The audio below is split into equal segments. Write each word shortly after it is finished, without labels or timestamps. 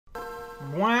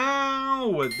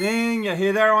Wow! Ding!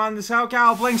 Hey there on the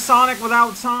SoCal playing Sonic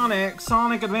without Sonic.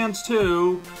 Sonic Advance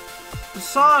 2.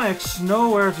 Sonic's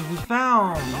nowhere to be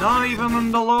found. Not even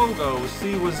in the logo.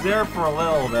 See, he was there for a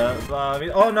little bit. But,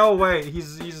 oh no, wait.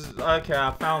 He's okay.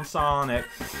 I found Sonic.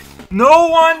 No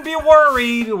one be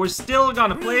worried. We're still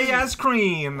gonna play as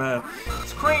Cream.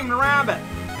 It's Cream the Rabbit.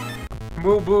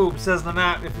 Boo boob, says the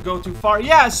map if you go too far.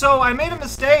 Yeah, so I made a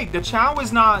mistake. The chow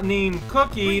is not named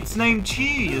Cookie, it's named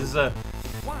Cheese.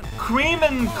 Cream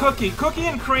and Cookie. Cookie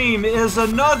and Cream is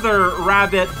another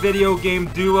rabbit video game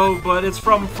duo, but it's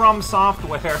from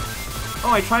Software.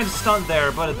 Oh, I tried to stunt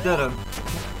there, but it didn't.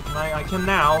 I can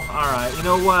now. Alright, you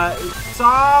know what? It's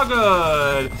all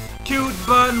good. Cute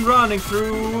button running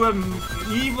through an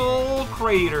evil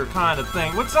crater kind of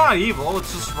thing. What's not evil?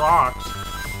 It's just rocks.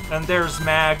 And there's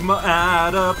magma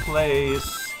at a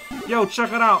place. Yo,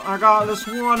 check it out. I got this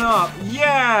one up.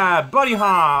 Yeah! Buddy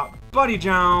hop. Buddy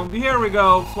jump. Here we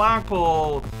go.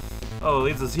 Flagpole. Oh, it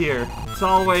leads us here. It's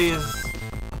always...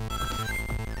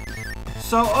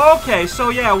 So, okay. So,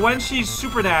 yeah, when she's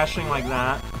super dashing like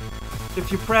that, if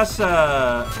you press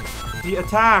the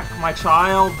attack my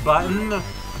child button,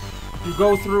 you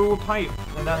go through a pipe.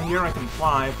 And then here I can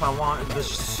fly if I want the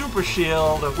super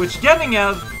shield, which getting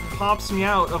it pops me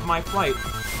out of my flight.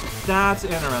 That's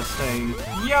interesting.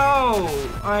 Yo!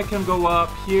 I can go up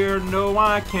here. No,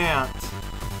 I can't.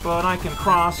 But I can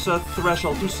cross a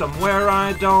threshold to somewhere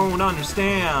I don't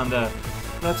understand.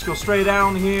 Let's go straight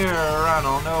down here. I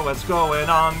don't know what's going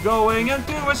on. Going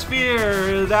into a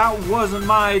sphere. That wasn't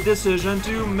my decision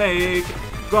to make.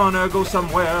 Gonna go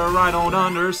somewhere I don't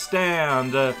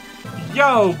understand.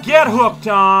 Yo, get hooked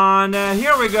on.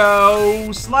 Here we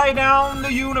go. Slide down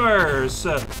the universe.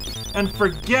 And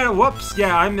forget, whoops,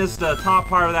 yeah, I missed the top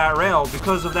part of that rail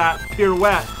because of that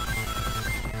pirouette.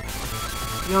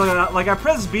 You know, look at that. Like, I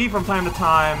press B from time to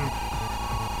time.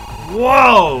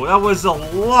 Whoa, that was a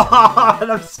lot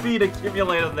of speed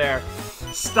accumulated there.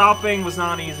 Stopping was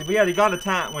not easy. But yeah, you got a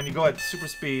tap when you go at super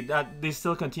speed. They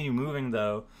still continue moving,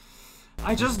 though.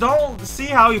 I just don't see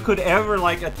how you could ever,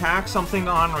 like, attack something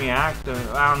on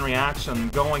reaction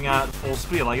going at full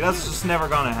speed. Like, that's just never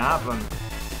gonna happen.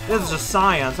 This is just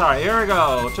science. Alright, here we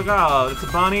go. Check it out. It's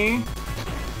a bunny.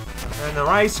 And the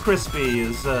Rice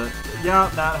Krispies.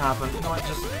 Yeah, that happened. You know what,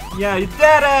 just... Yeah, you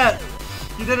did it!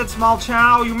 You did it, Small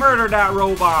Chow. You murdered that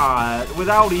robot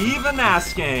without even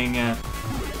asking.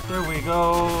 There we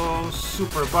go.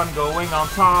 Super bun going on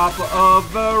top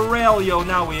of the rail. Yo,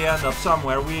 now we end up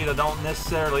somewhere we don't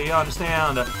necessarily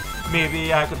understand.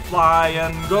 Maybe I could fly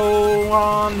and go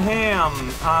on ham.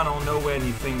 I don't know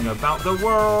anything about the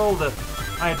world.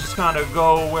 I just kind of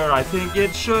go where I think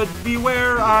it should be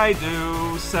where I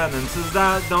do. Sentences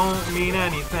that don't mean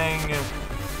anything.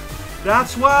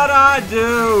 That's what I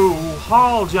do.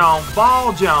 Hall jump,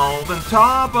 ball jump, on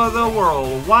top of the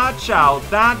world. Watch out,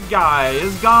 that guy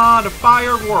is got a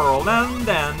fire world. And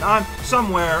then I'm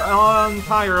somewhere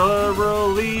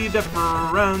entirely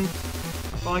different.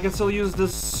 Well, I can still use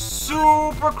this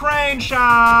super crane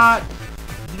shot.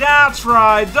 That's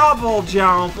right, double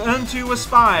jump into a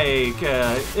spike.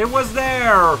 It was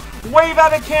there. Wave at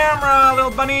the camera,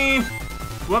 little bunny.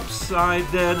 Whoops, I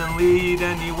didn't lead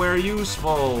anywhere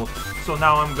useful. So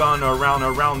now I'm gonna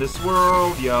around this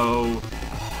world, yo.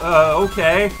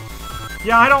 Okay.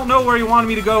 Yeah, I don't know where you wanted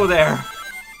me to go there.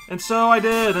 And so I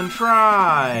did, and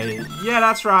try. Yeah,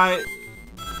 that's right.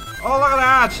 Oh, look at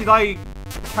that. She, like,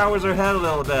 cowers her head a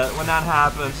little bit when that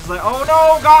happens. She's like, oh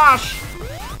no, gosh.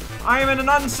 I am in an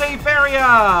unsafe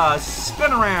area!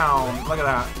 Spin around! Look at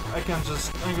that. I can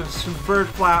just bird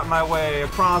flap my way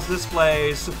across this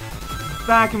place.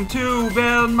 Vacuum tube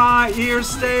in my ears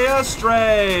stay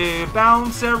astray.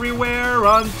 Bounce everywhere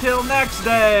until next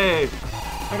day.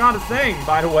 I got a thing,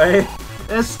 by the way.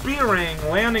 A spearing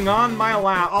landing on my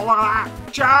lap.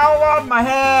 Chow on my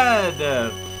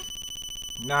head!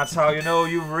 That's how you know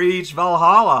you've reached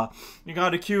Valhalla. You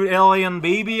got a cute alien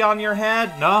baby on your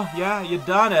head? No? Yeah, you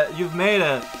done it. You've made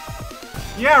it.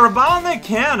 Yeah, Robotnik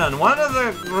Cannon. One of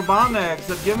the Robotniks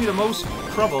that give me the most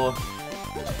trouble.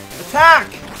 Attack!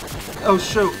 Oh,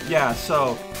 shoot. Yeah,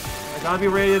 so I gotta be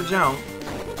ready to jump.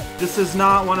 This is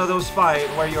not one of those fights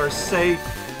where you're safe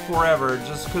forever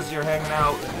just because you're hanging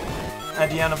out at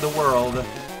the end of the world.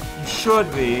 You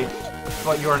should be,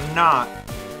 but you're not.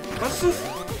 What's this?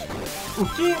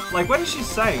 Uki? Like, what is she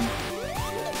saying?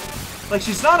 Like,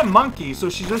 she's not a monkey, so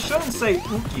she just shouldn't say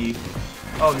Uki.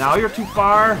 Oh, now you're too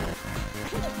far?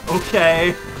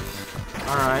 Okay.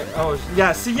 Alright. Oh,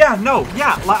 yeah, see, yeah, no,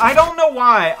 yeah. Like, I don't know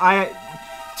why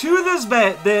to this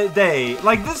day,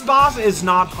 like, this boss is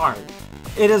not hard.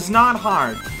 It is not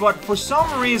hard, but for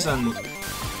some reason,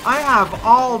 I have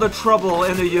all the trouble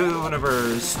in the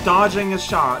universe dodging his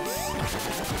shots,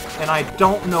 and I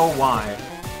don't know why.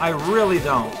 I really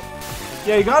don't.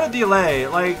 Yeah, you gotta delay.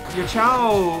 Like, your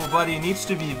Chow buddy needs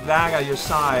to be back at your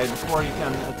side before you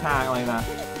can attack like that.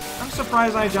 I'm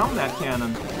surprised I jumped that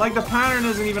cannon. Like, the pattern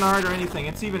isn't even hard or anything.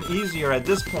 It's even easier at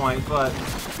this point, but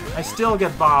I still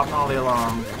get bopped all day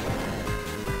long.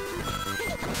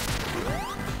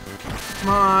 Come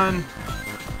on.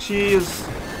 Cheese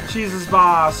his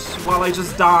boss while I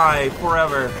just die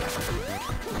forever.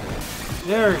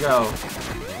 There we go.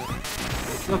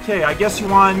 Okay, I guess you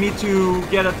wanted me to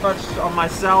get a touch on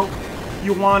myself.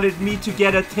 You wanted me to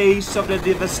get a taste of the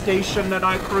devastation that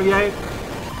I create.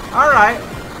 Alright,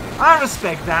 I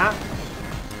respect that.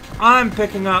 I'm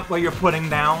picking up what you're putting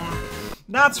down.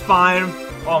 That's fine.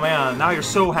 Oh man, now you're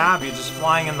so happy just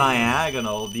flying in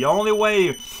diagonal. The only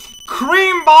way...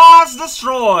 Cream boss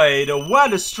destroyed!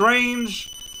 What a strange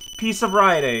piece of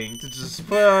writing to just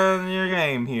put in your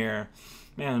game here.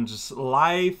 Man, just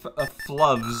life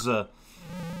flubs.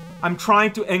 I'm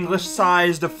trying to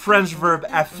English-size the French verb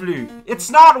afflu. It's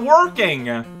not working!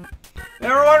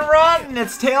 Everyone run!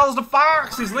 It's Tails the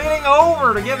Fox! He's leaning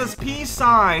over to give his peace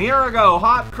sign. Here we go,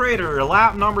 Hot Crater,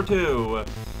 lap number 2.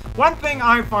 One thing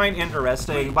I find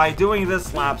interesting by doing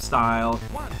this lap style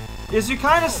is you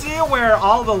kind of see where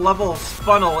all the levels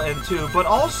funnel into, but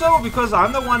also because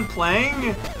I'm the one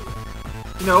playing,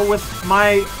 you know, with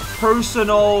my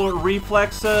personal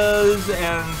reflexes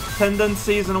and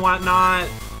tendencies and whatnot,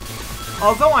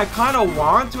 although I kind of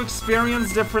want to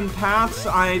experience different paths,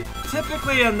 I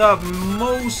typically end up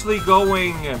mostly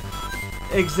going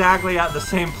exactly at the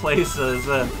same places.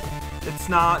 It's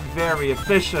not very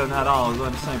efficient at all, is what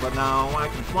I'm saying, but now I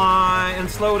can fly and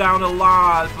slow down a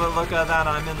lot, but look at that,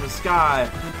 I'm in the sky.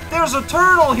 There's a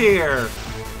turtle here!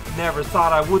 Never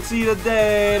thought I would see the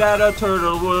day that a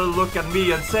turtle would look at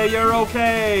me and say you're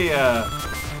okay.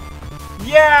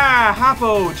 Yeah!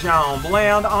 Happo jump,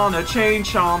 land on a chain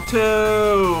chomp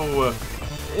too!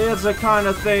 It's the kind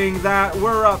of thing that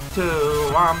we're up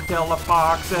to. I'm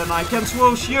Telefox and I can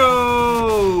swoosh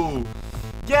you!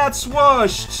 Get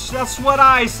swooshed! That's what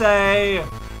I say!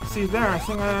 See there, I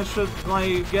think I should,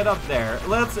 like, get up there.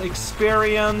 Let's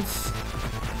experience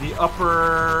the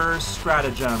upper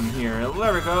stratagem here.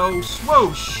 There we go.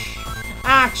 Swoosh!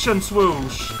 Action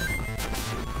swoosh!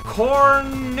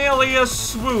 Cornelius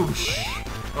swoosh!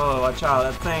 Oh, watch out,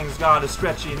 that thing's got a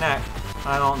stretchy neck.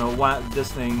 I don't know what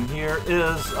this thing here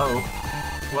is. Oh.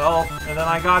 Well, and then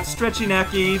I got stretchy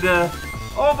necky,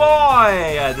 oh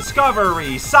boy!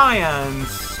 Discovery,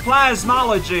 science,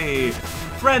 plasmology,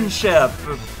 friendship,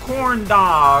 corn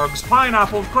dogs,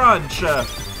 pineapple crunch,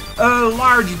 a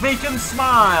large vacant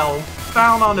smile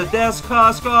found on the desk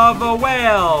husk of a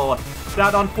whale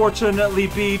that unfortunately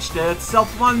beached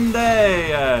itself one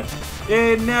day.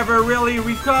 It never really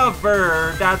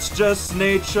recovered. That's just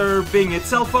nature being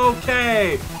itself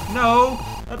okay. No.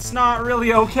 That's not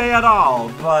really okay at all,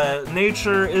 but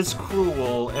nature is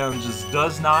cruel and just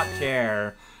does not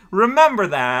care. Remember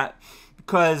that,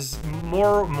 because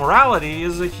morality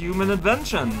is a human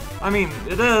invention. I mean,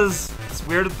 it is. It's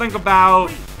weird to think about.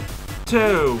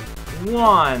 2,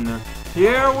 1.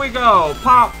 Here we go.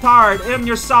 Pop-Tart in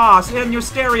your sauce, in your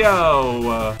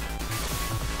stereo.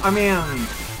 I mean,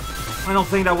 I don't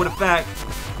think that would affect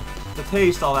the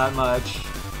taste all that much.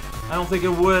 I don't think it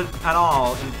would at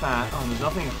all, in fact. Oh, there's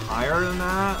nothing higher than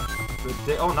that?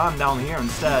 Oh, now I'm down here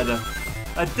instead.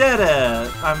 I did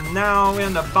it! I'm now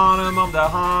in the bottom of the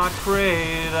hot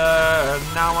crater.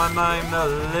 Now I'm a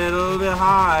little bit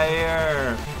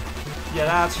higher. Yeah,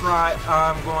 that's right.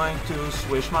 I'm going to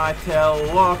swish my tail.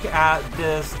 Look at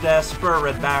this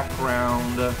desperate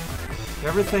background.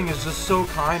 Everything is just so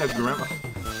kind of grim.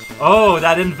 Oh,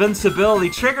 that invincibility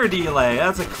trigger delay.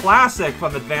 That's a classic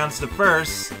from Advanced to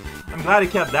First. I'm glad he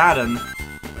kept that in.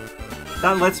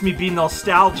 That lets me be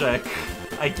nostalgic,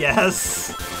 I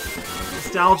guess.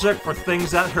 Nostalgic for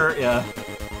things that hurt ya.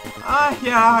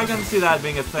 Yeah, I can see that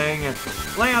being a thing.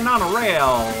 Land on a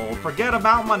rail. Forget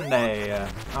about Monday.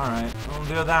 Alright, we'll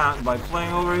do that by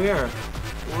flying over here.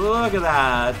 Look at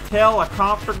that.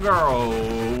 Helicopter girl.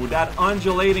 That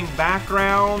undulating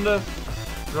background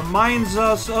reminds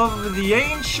us of the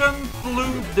ancient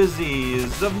flute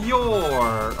disease of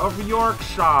yore, of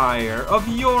Yorkshire, of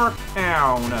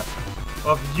Yorktown,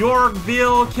 of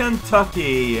Yorkville,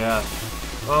 Kentucky,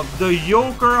 of the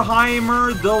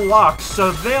Yokerheimer Deluxe,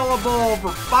 available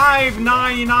for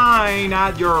 $5.99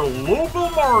 at your local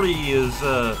Marty's.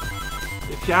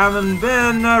 If you haven't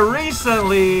been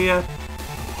recently,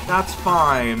 That's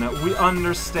fine. We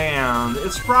understand.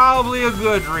 It's probably a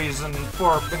good reason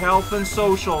for health and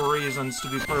social reasons, to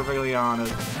be perfectly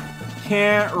honest.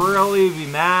 Can't really be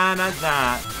mad at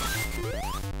that.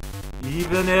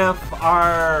 Even if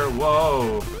our...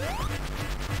 whoa.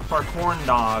 If our corn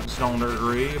dogs don't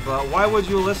agree, but why would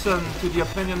you listen to the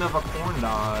opinion of a corn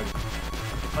dog?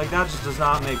 Like, that just does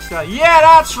not make sense. Yeah,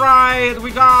 that's right!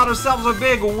 We got ourselves a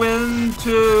big wind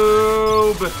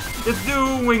tube! It's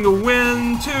doing the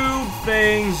wind tube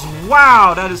things!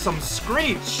 Wow, that is some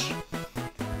screech!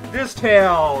 This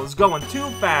tail is going too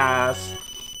fast.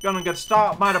 Gonna get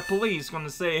stopped by the police. Gonna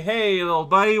say, hey, little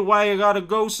buddy, why you gotta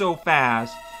go so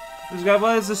fast? This guy,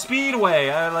 well, it's a speedway.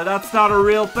 That's not a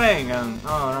real thing. And,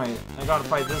 alright, I gotta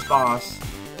fight this boss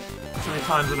 3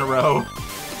 times in a row.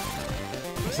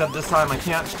 Except this time I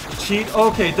can't cheat.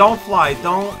 Okay, don't fly.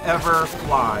 Don't ever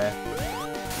fly.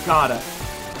 Got it.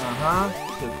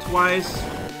 Hit twice.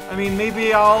 I mean,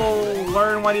 maybe I'll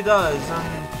learn what he does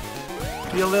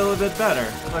and be a little bit better.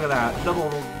 Look at that. Double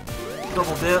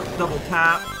dip, double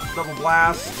tap, double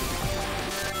blast.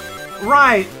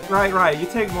 Right. You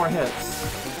take more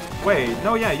hits. Wait,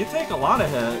 no, yeah, you take a lot of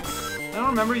hits. I don't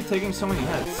remember you taking so many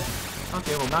hits.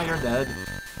 Okay, well, now you're dead.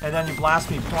 And then you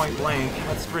blast me point blank.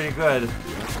 That's pretty good.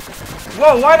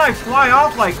 Whoa, why'd I fly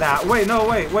off like that? Wait, no,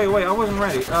 wait, I wasn't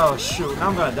ready. Oh, shoot, now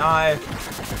I'm gonna die.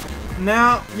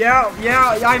 Now, yeah,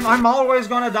 I'm always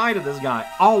gonna die to this guy.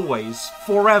 Always.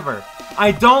 Forever.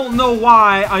 I don't know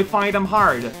why I find him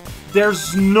hard.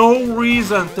 There's no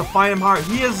reason to find him hard.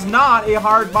 He is not a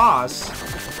hard boss.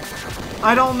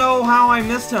 I don't know how I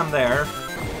missed him there.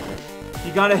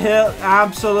 You gotta hit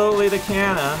absolutely the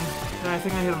cannon. I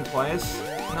think I hit him twice.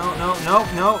 No,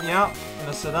 yeah.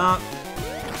 Mess it up.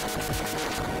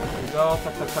 There we go.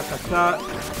 Cut.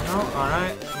 No,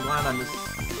 alright. I'm glad I missed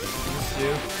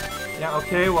you. Yeah,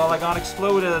 okay, well, I got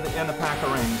exploded in a pack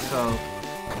of rings, so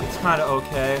it's kinda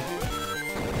okay.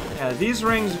 Yeah, these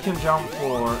rings you can jump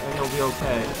for, and you'll be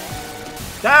okay.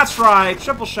 That's right!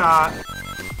 Triple shot!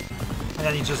 And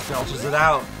then he just belches it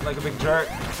out like a big jerk.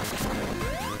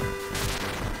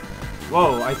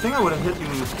 Whoa, I think I would have hit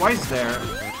you twice there.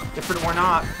 If it were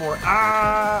not for...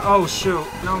 oh, shoot.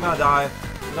 Now I'm gonna die.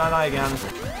 I'm gonna die again.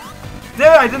 Dude,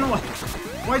 I didn't want...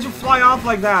 Why'd you fly off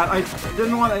like that? I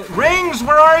didn't want to... Rings,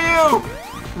 where are you?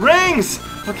 Rings!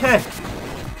 Okay.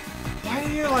 Why do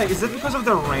you, like... Is it because of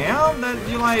the ram that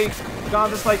you, like,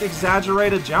 got this, like,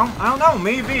 exaggerated jump? I don't know,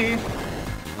 maybe.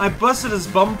 I busted his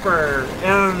bumper,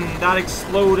 and that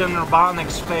exploded in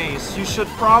Robotnik's face. You should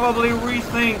probably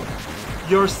rethink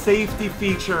your safety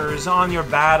features on your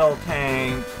battle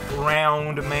tank,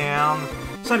 round man.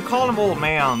 So I'd call him old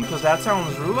man, because that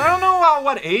sounds rude. I don't know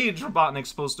what age Robotnik's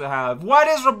supposed to have. What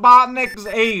is Robotnik's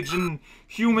age in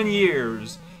human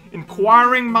years?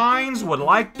 Inquiring minds would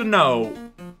like to know.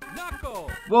 Knuckle.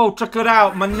 Whoa, check it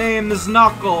out. My name is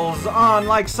Knuckles.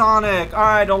 Unlike Sonic,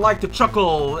 I don't like to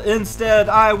chuckle. Instead,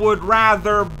 I would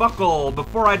rather buckle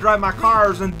before I drive my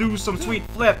cars and do some sweet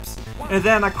flips. And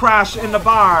then I crash in the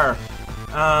bar.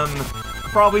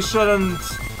 Probably shouldn't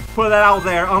put that out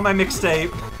there on my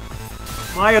mixtape.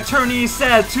 My attorney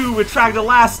said to retract the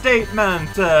last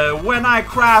statement. When I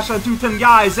crash into 10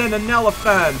 guys and an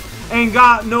elephant, ain't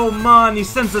got no money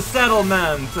since the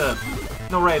settlement.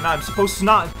 No, right, now I'm supposed to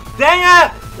not. Dang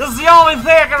it! This is the only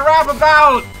thing I can rap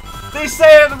about! They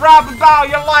say to rap about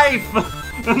your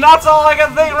life! And that's all I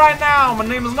can think right now! My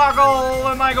name is Knuckle,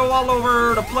 and I go all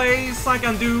over the place. I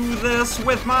can do this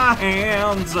with my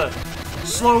hands.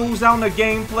 Slows down the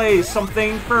gameplay,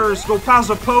 something first. Go past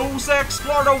the pose,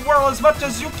 explore the world as much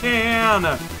as you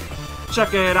can.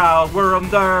 Check it out, we're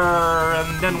under,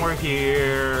 and then we're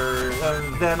here.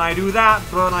 And then I do that,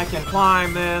 but I can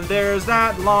climb, and there's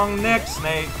that long neck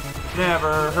snake.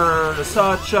 Never heard of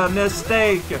such a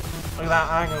mistake. Look at that,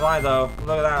 I ain't gonna lie though.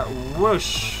 Look at that,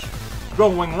 whoosh.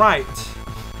 Going right.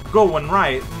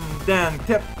 Then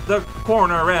tip the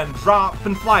corner and drop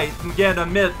in flight and get a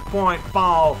midpoint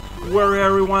fall where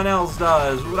everyone else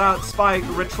does. Without spike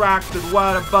retracted,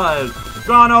 what a buzz.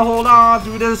 Gonna hold on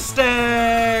to this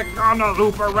stick. Gonna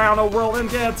loop around the world and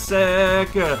get sick.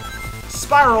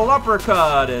 Spiral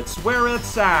uppercut, it's where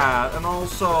it's at. And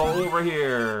also over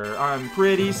here, I'm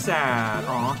pretty sad.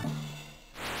 Aw.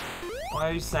 Why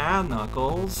are you sad,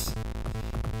 Knuckles?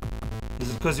 Is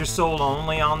it because you're so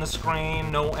lonely on the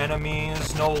screen? No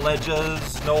enemies, no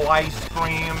ledges, no ice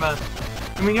cream? I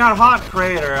mean, you got a hot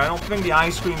crater. I don't think the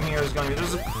ice cream here is going to be...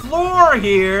 There's a floor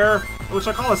here, which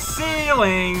I call a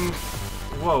ceiling.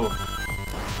 Whoa.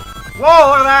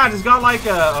 Whoa, look at that! He's got like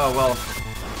a... Oh, well...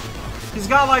 He's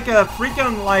got like a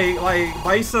freaking, like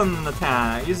bison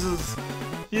attack. He's just...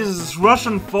 He's just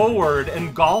rushing forward,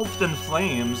 engulfed in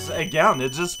flames. Again,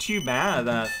 it's just too bad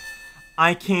that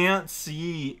I can't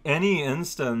see any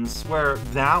instance where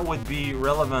that would be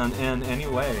relevant in any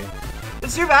way.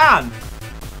 It's too bad.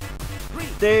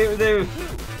 They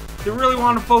really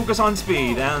want to focus on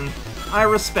speed, and I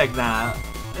respect that.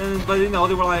 But you know,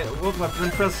 they were like, "Whoop! I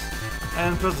didn't press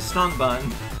the stun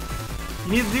button."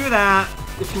 You need to do that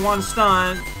if you want to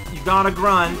stun. You gotta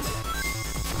grunt.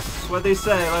 That's what they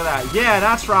say. Look at that. Yeah,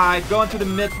 that's right. Go into the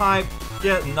mid pipe.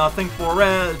 Get nothing for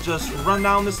it. Just run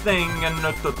down this thing, and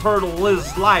if the turtle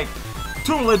is like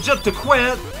too legit to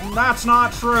quit, that's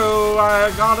not true.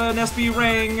 I got an SB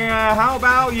ring. How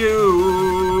about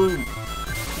you?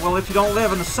 Well, if you don't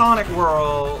live in the Sonic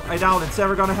world, I doubt it's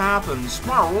ever gonna happen.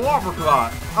 Spiral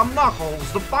uppercut. I'm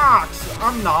Knuckles, the fox.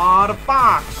 I'm not a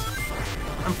fox.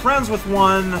 I'm friends with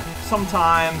one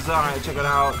sometimes. Alright, check it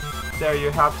out. There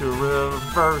you have to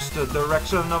reverse the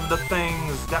direction of the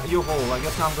things that you hold. I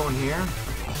guess now I'm going here.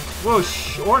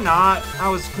 Whoosh, or not. That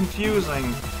was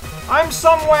confusing. I'm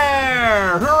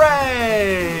somewhere!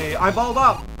 Hooray! I balled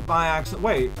up by accident.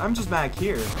 Wait, I'm just back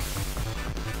here.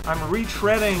 I'm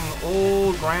retreading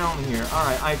old ground here.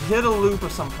 Alright, I've hit a loop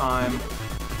of some kind.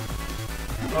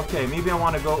 Okay, maybe I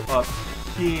want to go up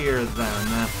here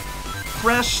then.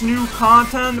 Fresh new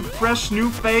content, fresh new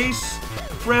face,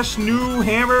 fresh new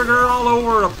hamburger all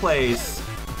over the place.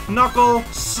 Knuckle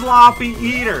Sloppy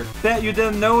Eater. Bet you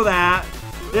didn't know that.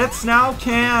 It's now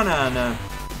canon.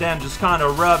 Then just kind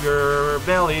of rub your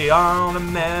belly on the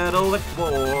metallic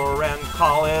floor and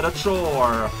call it a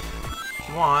chore. If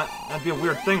you want. That'd be a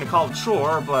weird thing to call a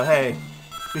chore, but hey.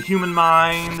 The human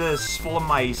mind is full of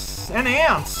mice. And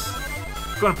ants!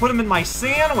 I'm gonna put them in my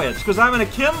sandwich, because I'm an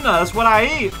echidna, that's what I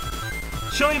eat.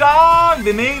 Chili dog!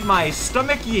 They made my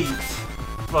stomach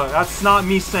yeet. Look, that's not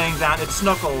me saying that, it's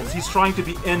Knuckles. He's trying to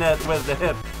be in it with the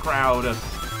hip crowd.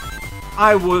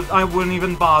 I wouldn't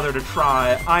even bother to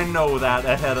try. I know that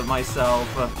ahead of myself.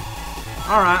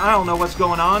 Alright, I don't know what's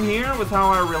going on here with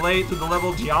how I relate to the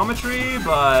level geometry,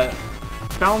 but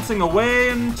bouncing away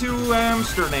into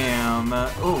Amsterdam.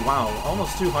 Oh wow,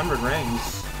 almost 200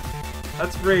 rings.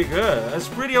 That's pretty good. That's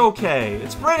pretty okay.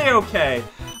 It's pretty okay.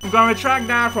 I'm gonna retract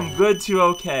that from good to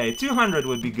okay. 200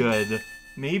 would be good.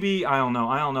 Maybe, I don't know.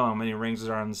 I don't know how many rings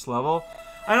there are on this level.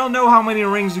 I don't know how many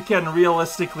rings you can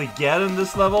realistically get in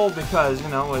this level because, you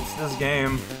know, it's this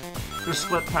game. There's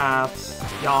split paths.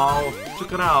 Y'all,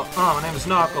 check it out. Oh, my name is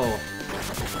Knuckle.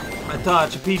 I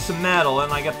touch a piece of metal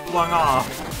and I get flung off.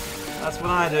 That's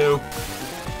what I do.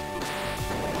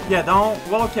 Yeah, don't...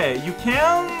 Well, okay, you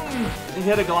can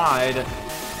hit a glide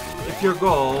if your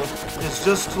goal is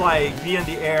just to, like, be in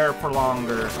the air for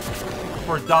longer.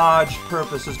 For dodge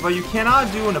purposes. But you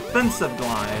cannot do an offensive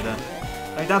glide.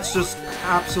 Like, that's just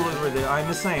absolutely ridiculous. I'm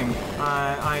the same.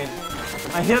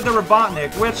 I hit the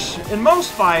Robotnik, which in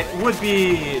most fight would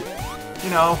be, you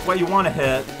know, what you want to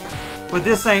hit. But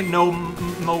this ain't no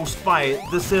most fight.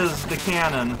 This is the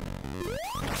canon.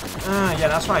 Yeah,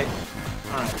 that's right.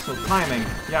 Alright, so timing.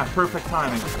 Yeah, perfect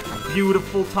timing.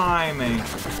 Beautiful timing.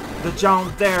 The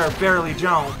jump there barely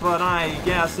jumped, but I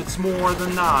guess it's more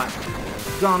than not.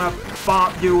 Gonna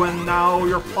bop you and now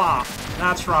you're plop.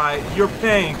 That's right, you're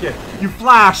pink. You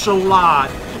flash a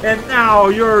lot. And now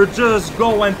you're just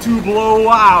going to blow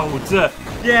out.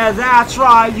 Yeah, that's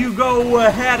right, you go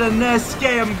ahead and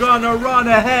escape. I'm gonna run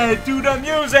ahead to the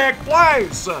music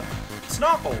place. It's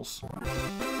Knuckles.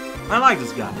 I like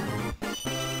this guy.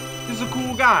 He's a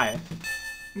cool guy.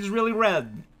 He's really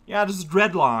red. Yeah, just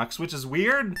dreadlocks, which is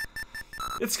weird.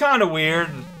 It's kind of weird.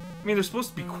 I mean, they're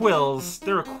supposed to be quills.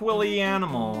 They're a quilly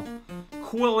animal.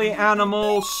 Quilly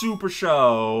animal super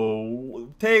show.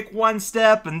 Take one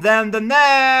step and then the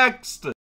next!